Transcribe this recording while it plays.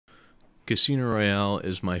Casino Royale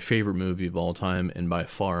is my favorite movie of all time, and by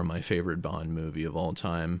far my favorite Bond movie of all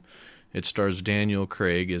time. It stars Daniel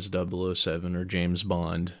Craig as 007 or James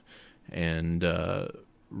Bond, and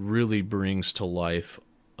really brings to life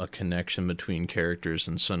a connection between characters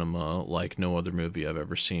in cinema like no other movie I've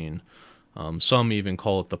ever seen. Some even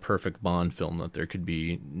call it the perfect Bond film, that there could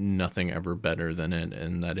be nothing ever better than it,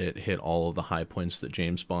 and that it hit all of the high points that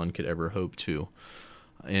James Bond could ever hope to.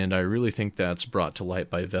 And I really think that's brought to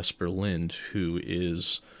light by Vesper Lynd, who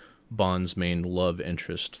is Bond's main love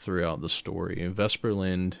interest throughout the story. Vesper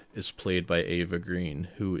Lynd is played by Ava Green,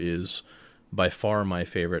 who is by far my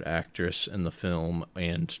favorite actress in the film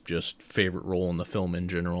and just favorite role in the film in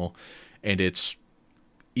general. And it's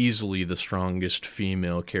easily the strongest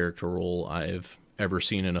female character role I've ever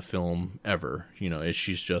seen in a film ever.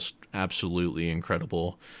 She's just absolutely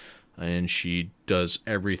incredible, and she does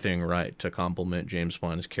everything right to complement James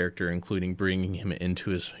Bond's character, including bringing him into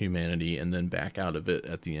his humanity and then back out of it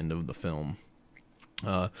at the end of the film.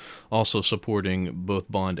 Also supporting both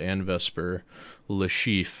Bond and Vesper, Le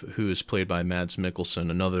Chiffre, who is played by Mads Mikkelsen,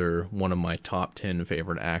 another one of my top 10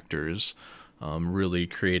 favorite actors, really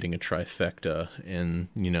creating a trifecta, and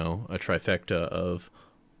a trifecta of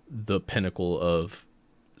the pinnacle of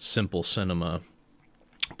simple cinema.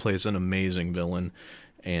 Plays an amazing villain,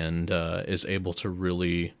 and is able to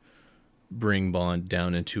really bring Bond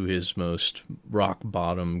down into his most rock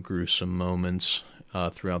bottom, gruesome moments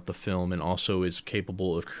throughout the film, and also is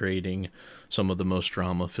capable of creating some of the most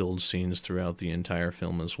drama-filled scenes throughout the entire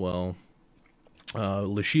film as well.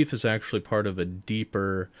 Le Chiffre is actually part of a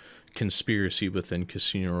deeper conspiracy within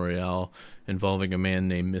Casino Royale involving a man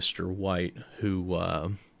named Mr. White, who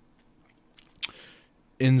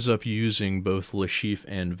ends up using both Le Chiffre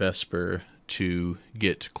and Vesper to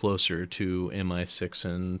get closer to MI6,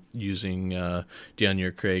 and using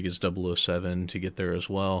Daniel Craig as 007 to get there as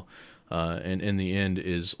well. And in the end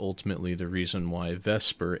is ultimately the reason why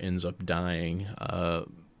Vesper ends up dying,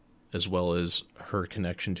 as well as her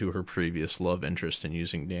connection to her previous love interest in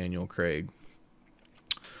using Daniel Craig.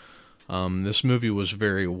 This movie was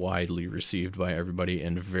very widely received by everybody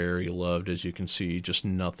and very loved, as you can see, just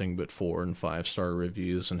nothing but 4 and 5-star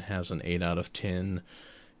reviews, and has an 8 out of 10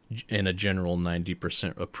 and a general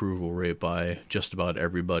 90% approval rate by just about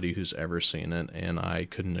everybody who's ever seen it, and I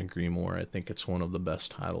couldn't agree more. I think it's one of the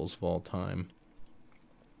best titles of all time.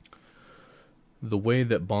 The way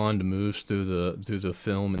that Bond moves through the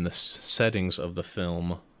film and the settings of the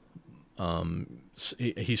film,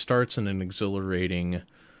 he starts in an exhilarating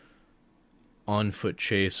on-foot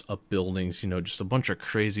chase up buildings, just a bunch of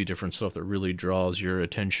crazy different stuff that really draws your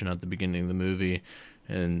attention at the beginning of the movie,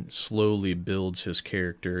 and slowly builds his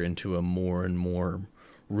character into a more and more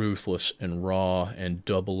ruthless and raw and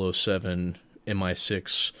 007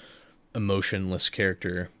 MI6 emotionless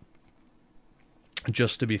character,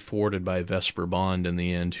 just to be thwarted by Vesper Bond in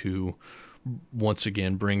the end, who once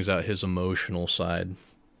again brings out his emotional side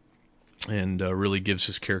and really gives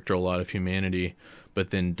his character a lot of humanity,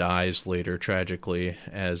 but then dies later tragically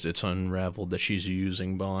as it's unraveled that she's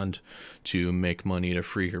using Bond to make money to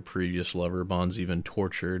free her previous lover. Bond's even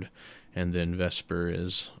tortured, and then Vesper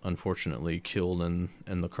is unfortunately killed in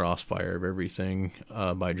the crossfire of everything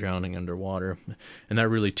by drowning underwater. And that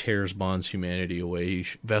really tears Bond's humanity away.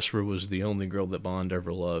 Vesper was the only girl that Bond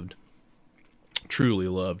ever loved, truly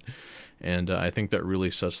loved, and I think that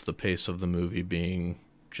really sets the pace of the movie being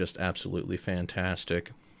just absolutely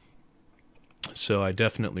fantastic. So I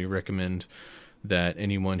definitely recommend that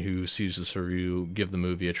anyone who sees this review give the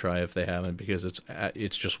movie a try if they haven't, because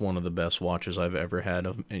it's just one of the best watches I've ever had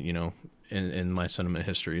of in my cinema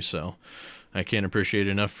history. So I can't appreciate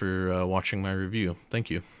it enough for watching my review.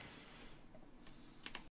 Thank you.